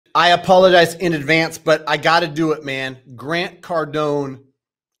I apologize in advance, but I got to do it, man. Grant Cardone,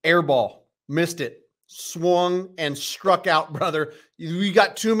 airball, missed it, swung and struck out, brother. You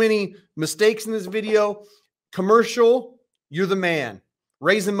got too many mistakes in this video. Commercial, you're the man.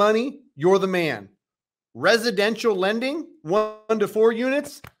 Raising money, you're the man. Residential lending, 1 to 4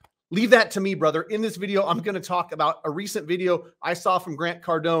 units, leave that to me, brother. In this video, I'm going to talk about a recent video I saw from Grant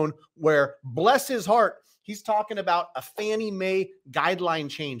Cardone where, bless his heart, he's talking about a Fannie Mae guideline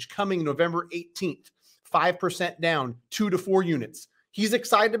change coming November 18th, 5% down, 2 to 4 units. He's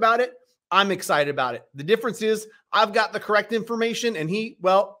excited about it. I'm excited about it. The difference is I've got the correct information and he,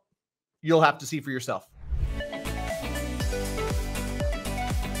 well, you'll have to see for yourself.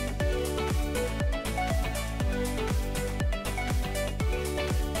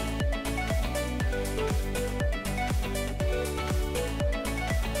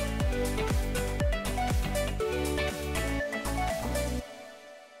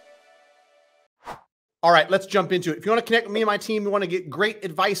 All right, let's jump into it. If you want to connect with me and my team, you want to get great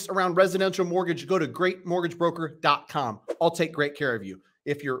advice around residential mortgage, go to greatmortgagebroker.com. I'll take great care of you.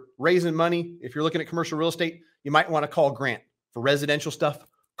 If you're raising money, if you're looking at commercial real estate, you might want to call Grant. For residential stuff,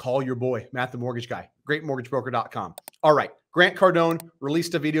 call your boy, Matt the Mortgage Guy, greatmortgagebroker.com. All right, Grant Cardone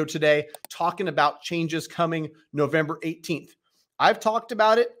released a video today talking about changes coming November 18th. I've talked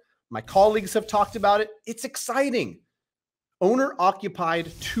about it. My colleagues have talked about it. It's exciting.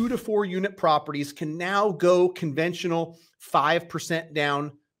 Owner-occupied 2 to 4 unit properties can now go conventional 5%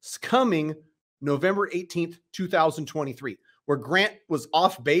 down coming November 18th, 2023, where Grant was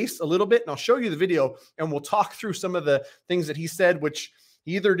off base a little bit. And I'll show you the video and we'll talk through some of the things that he said, which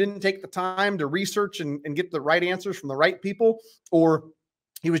he either didn't take the time to research and get the right answers from the right people, or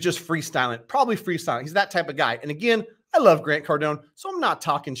he was just freestyling, probably freestyling. He's that type of guy. And again, I love Grant Cardone, so I'm not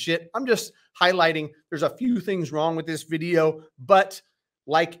talking shit. I'm just highlighting there's a few things wrong with this video, but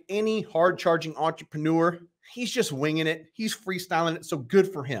like any hard-charging entrepreneur, he's just winging it. He's freestyling it, so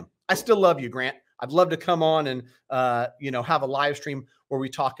good for him. I still love you, Grant. I'd love to come on and have a live stream where we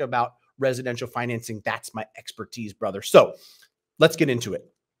talk about residential financing. That's my expertise, brother. So let's get into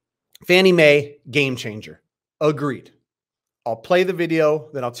it. Fannie Mae, game changer. Agreed. I'll play the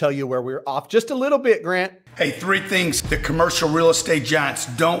video, then I'll tell you where we're off just a little bit, Grant. Hey, 3 things the commercial real estate giants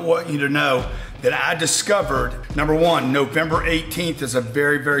don't want you to know that I discovered. Number 1, November 18th is a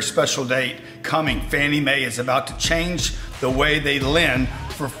very, very special date coming. Fannie Mae is about to change the way they lend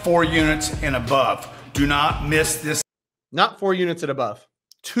for 4 units and above. Do not miss this. Not 4 units and above,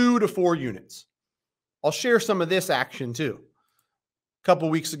 2 to 4 units. I'll share some of this action too. A couple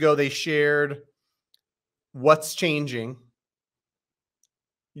weeks ago, they shared what's changing.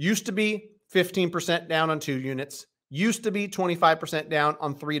 Used to be 15% down on 2 units. Used to be 25% down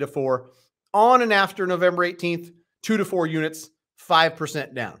on 3 to 4. On and after November 18th, 2 to 4 units,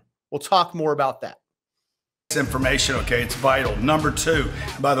 5% down. We'll talk more about that. Information, okay, it's vital. Number 2,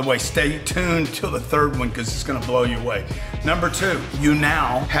 by the way, stay tuned till the 3rd one because it's going to blow you away. Number 2, you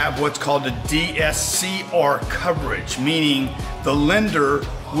now have what's called a DSCR coverage, meaning the lender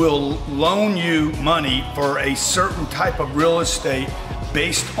will loan you money for a certain type of real estate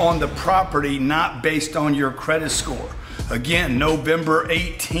based on the property, not based on your credit score. Again, November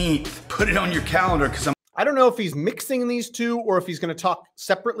 18th, put it on your calendar because I don't know if he's mixing these two or if he's going to talk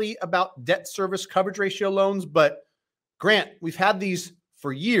separately about debt service coverage ratio loans, but Grant, we've had these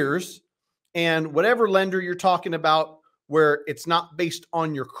for years, and whatever lender you're talking about where it's not based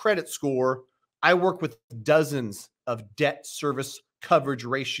on your credit score, I work with dozens of debt service coverage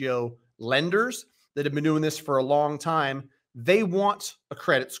ratio lenders that have been doing this for a long time. They want a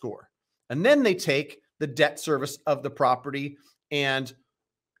credit score, and then they take the debt service of the property and,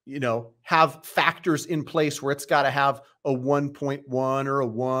 have factors in place where it's got to have a 1.1 or a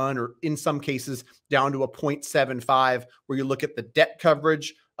 1, or in some cases down to a 0.75, where you look at the debt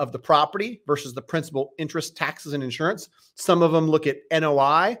coverage of the property versus the principal, interest, taxes, and insurance. Some of them look at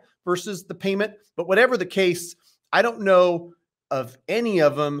NOI versus the payment, but whatever the case, I don't know of any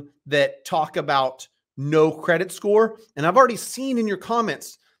of them that talk about no credit score. And I've already seen in your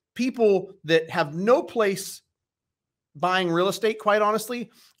comments, people that have no place buying real estate, quite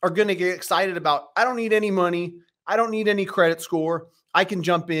honestly, are going to get excited about, I don't need any money. I don't need any credit score. I can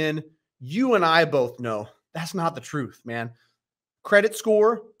jump in. You and I both know that's not the truth, man. Credit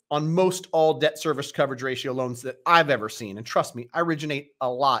score on most all debt service coverage ratio loans that I've ever seen. And trust me, I originate a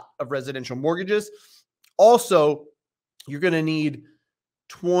lot of residential mortgages. Also, you're going to need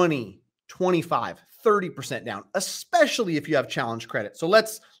 20, 25, 30% down, especially if you have challenged credit. So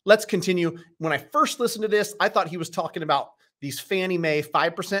let's continue. When I first listened to this, I thought he was talking about these Fannie Mae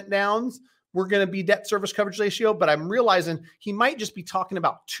 5% downs, were going to be debt service coverage ratio, but I'm realizing he might just be talking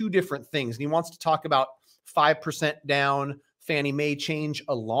about two different things. And he wants to talk about 5% down Fannie Mae change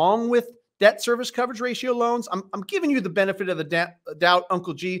along with debt service coverage ratio loans. I'm giving you the benefit of the doubt,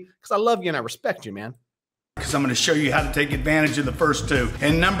 Uncle G, because I love you and I respect you, man. Because I'm going to show you how to take advantage of the first two.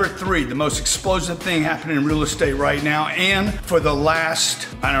 And number three, the most explosive thing happening in real estate right now and for the last,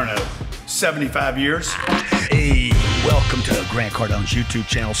 I don't know, 75 years. Hey, welcome to Grant Cardone's YouTube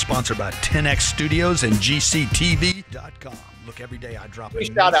channel, sponsored by 10X Studios and GCTV.com. Look, every day I drop a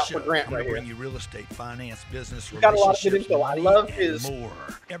shout out show. for Grant I'm right here. Bring you real estate, finance, business, got a lot of good relationships, info. I love his. more.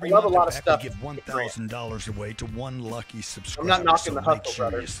 Every I love a month, lot in of fact, stuff. we give $1,000 away to one lucky subscriber. I'm not knocking so the hustle, make sure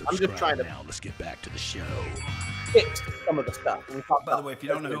brother. you I'm just trying to now. Let's get back to the show. Fix some of the stuff. By the way, if you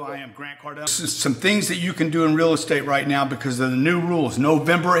don't know who I am, Grant Cardone. Some things that you can do in real estate right now because of the new rules.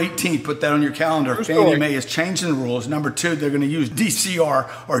 November 18th, put that on your calendar. Fannie Mae is changing the rules. Number two, they're going to use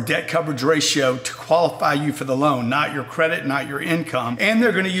DCR or debt coverage ratio to qualify you for the loan, not your credit, not your income. And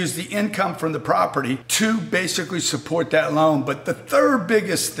they're going to use the income from the property to basically support that loan. But the third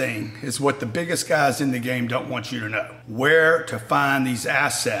biggest thing is what the biggest guys in the game don't want you to know. Where to find these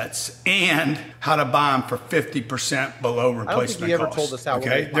assets and how to buy them for 50% below replacement cost. I don't think you ever told us how.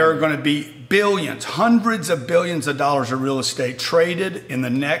 Okay, there are going to be billions, hundreds of billions of dollars of real estate traded in the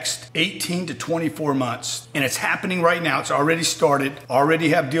next 18 to 24 months. And it's happening right now. It's already started. Already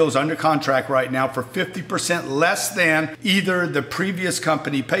have deals under contract right now for 50% less than either the previous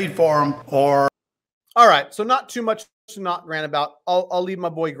company paid for them or. All right, so not too much to knock Grant about. I'll leave my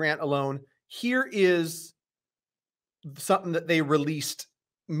boy Grant alone. Here is something that they released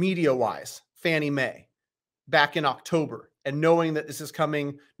media-wise, Fannie Mae, back in October. And knowing that this is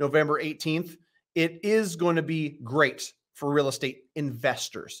coming November 18th, it is going to be great for real estate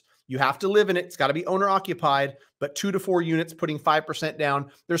investors. You have to live in it. It's got to be owner occupied, but 2 to 4 units putting 5%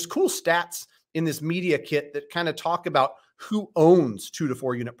 down. There's cool stats in this media kit that kind of talk about who owns 2 to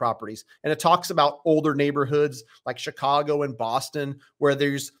 4 unit properties. And it talks about older neighborhoods like Chicago and Boston, where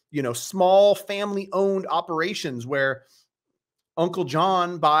there's, you know, small family owned operations where Uncle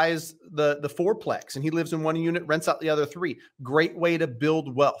John buys the fourplex and he lives in 1 unit, rents out the other 3. Great way to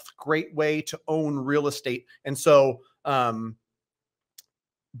build wealth, great way to own real estate. And so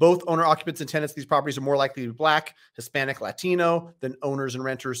both owner occupants and tenants of these properties are more likely to be Black, Hispanic, Latino than owners and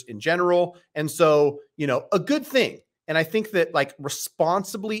renters in general. And so, you know, a good thing. And I think that like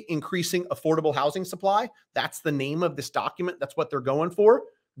responsibly increasing affordable housing supply, that's the name of this document. That's what they're going for.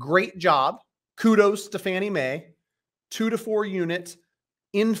 Great job. Kudos to Fannie Mae. 2 to 4 unit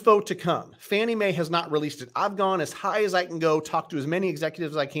info to come. Fannie Mae has not released it. I've gone as high as I can go, talk to as many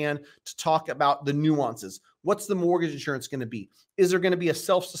executives as I can to talk about the nuances. What's the mortgage insurance going to be? Is there going to be a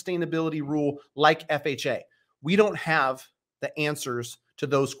self-sustainability rule like FHA? We don't have the answers to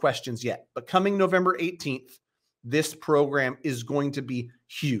those questions yet. But coming November 18th, this program is going to be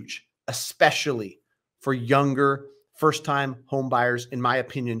huge, especially for younger first-time home buyers, in my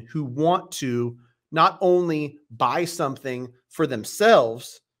opinion, who want to not only buy something for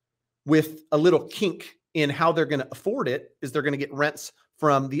themselves with a little kink in how they're going to afford it, is they're going to get rents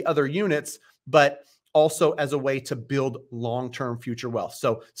from the other units, but also as a way to build long-term future wealth.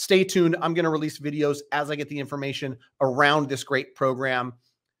 So stay tuned. I'm going to release videos as I get the information around this great program.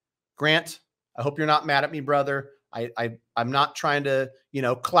 Grant, I hope you're not mad at me, brother. I'm not trying to, you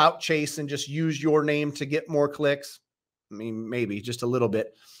know, clout chase and just use your name to get more clicks. I mean, maybe just a little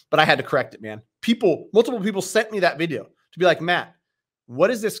bit, but I had to correct it, man. Multiple people sent me that video to be like, Matt,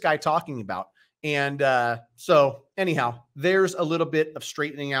 what is this guy talking about? And so anyhow, there's a little bit of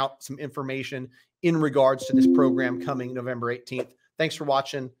straightening out some information in regards to this program coming November 18th. Thanks for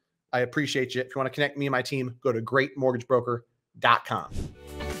watching. I appreciate you. If you want to connect me and my team, go to greatmortgagebroker.com.